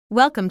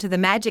Welcome to the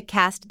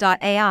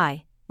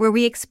MagicCast.ai, where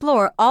we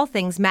explore all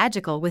things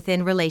magical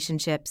within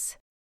relationships.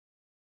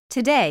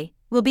 Today,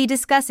 we'll be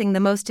discussing the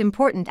most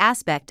important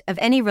aspect of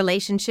any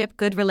relationship: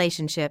 good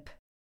relationship.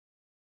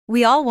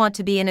 We all want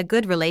to be in a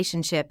good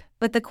relationship,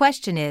 but the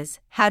question is,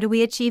 how do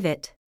we achieve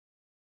it?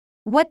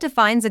 What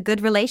defines a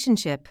good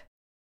relationship?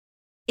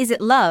 Is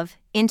it love,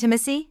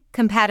 intimacy,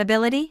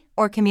 compatibility,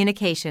 or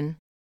communication?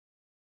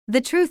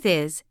 The truth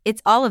is,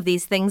 it's all of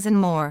these things and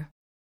more.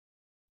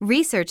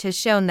 Research has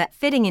shown that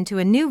fitting into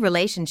a new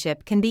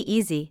relationship can be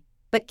easy,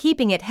 but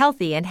keeping it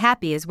healthy and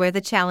happy is where the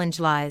challenge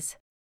lies.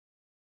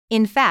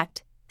 In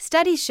fact,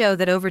 studies show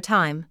that over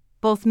time,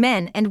 both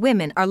men and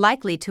women are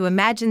likely to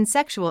imagine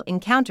sexual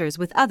encounters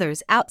with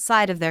others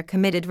outside of their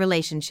committed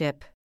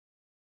relationship.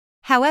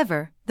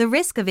 However, the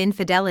risk of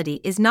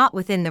infidelity is not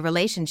within the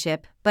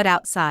relationship, but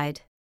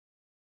outside.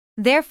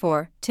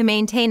 Therefore, to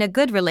maintain a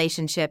good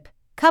relationship,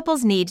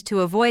 couples need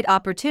to avoid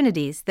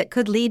opportunities that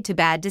could lead to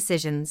bad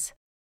decisions.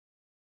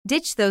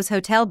 Ditch those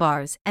hotel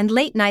bars and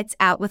late nights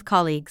out with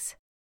colleagues.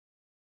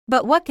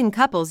 But what can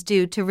couples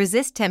do to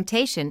resist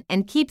temptation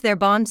and keep their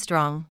bond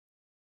strong?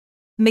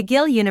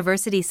 McGill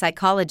University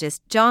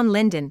psychologist John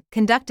Linden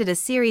conducted a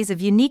series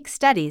of unique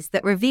studies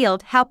that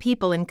revealed how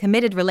people in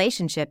committed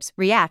relationships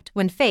react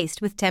when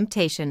faced with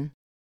temptation.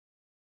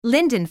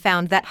 Linden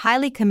found that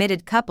highly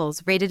committed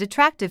couples rated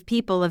attractive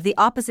people of the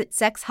opposite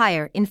sex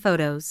higher in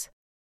photos.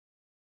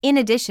 In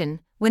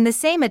addition, when the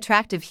same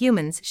attractive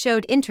humans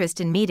showed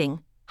interest in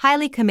meeting,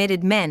 highly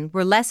committed men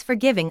were less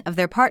forgiving of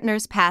their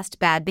partner's past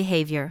bad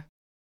behavior.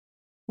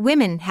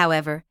 Women,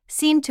 however,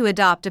 seemed to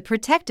adopt a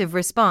protective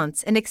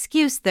response and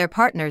excuse their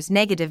partner's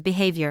negative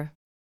behavior.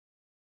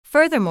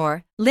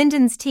 Furthermore,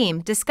 Linden's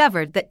team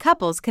discovered that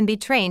couples can be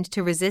trained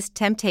to resist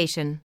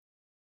temptation.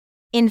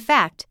 In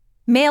fact,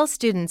 male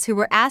students who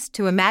were asked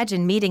to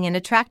imagine meeting an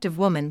attractive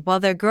woman while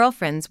their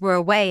girlfriends were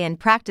away and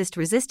practiced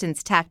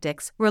resistance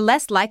tactics were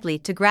less likely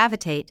to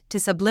gravitate to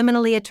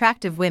subliminally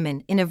attractive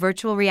women in a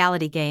virtual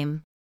reality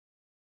game.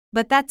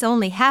 But that's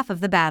only half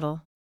of the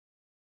battle.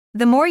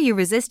 The more you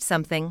resist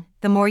something,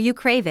 the more you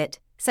crave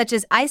it, such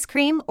as ice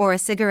cream or a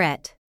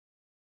cigarette.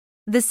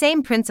 The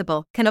same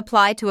principle can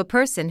apply to a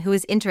person who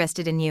is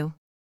interested in you.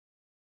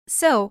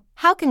 So,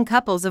 how can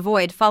couples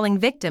avoid falling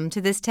victim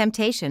to this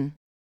temptation?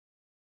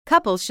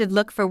 Couples should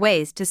look for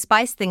ways to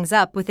spice things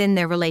up within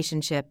their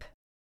relationship.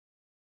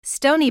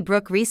 Stony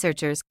Brook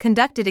researchers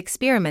conducted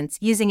experiments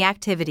using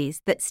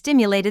activities that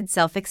stimulated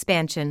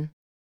self-expansion.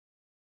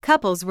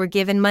 Couples were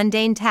given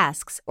mundane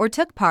tasks or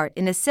took part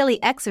in a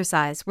silly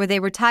exercise where they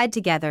were tied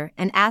together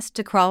and asked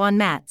to crawl on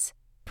mats,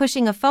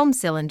 pushing a foam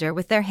cylinder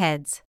with their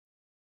heads.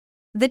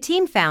 The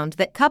team found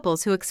that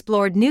couples who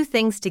explored new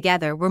things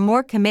together were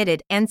more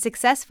committed and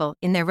successful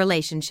in their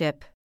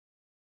relationship.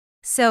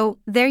 So,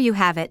 there you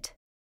have it.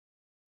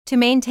 To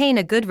maintain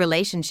a good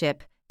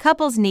relationship,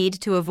 couples need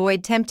to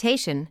avoid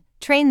temptation,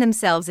 train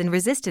themselves in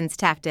resistance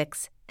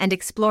tactics, and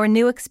explore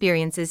new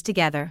experiences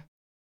together.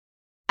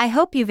 I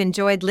hope you've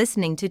enjoyed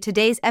listening to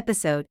today's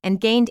episode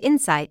and gained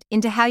insight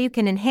into how you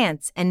can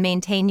enhance and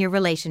maintain your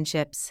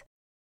relationships.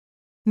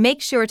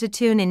 Make sure to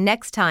tune in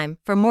next time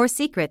for more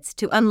secrets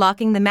to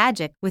unlocking the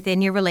magic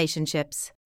within your relationships.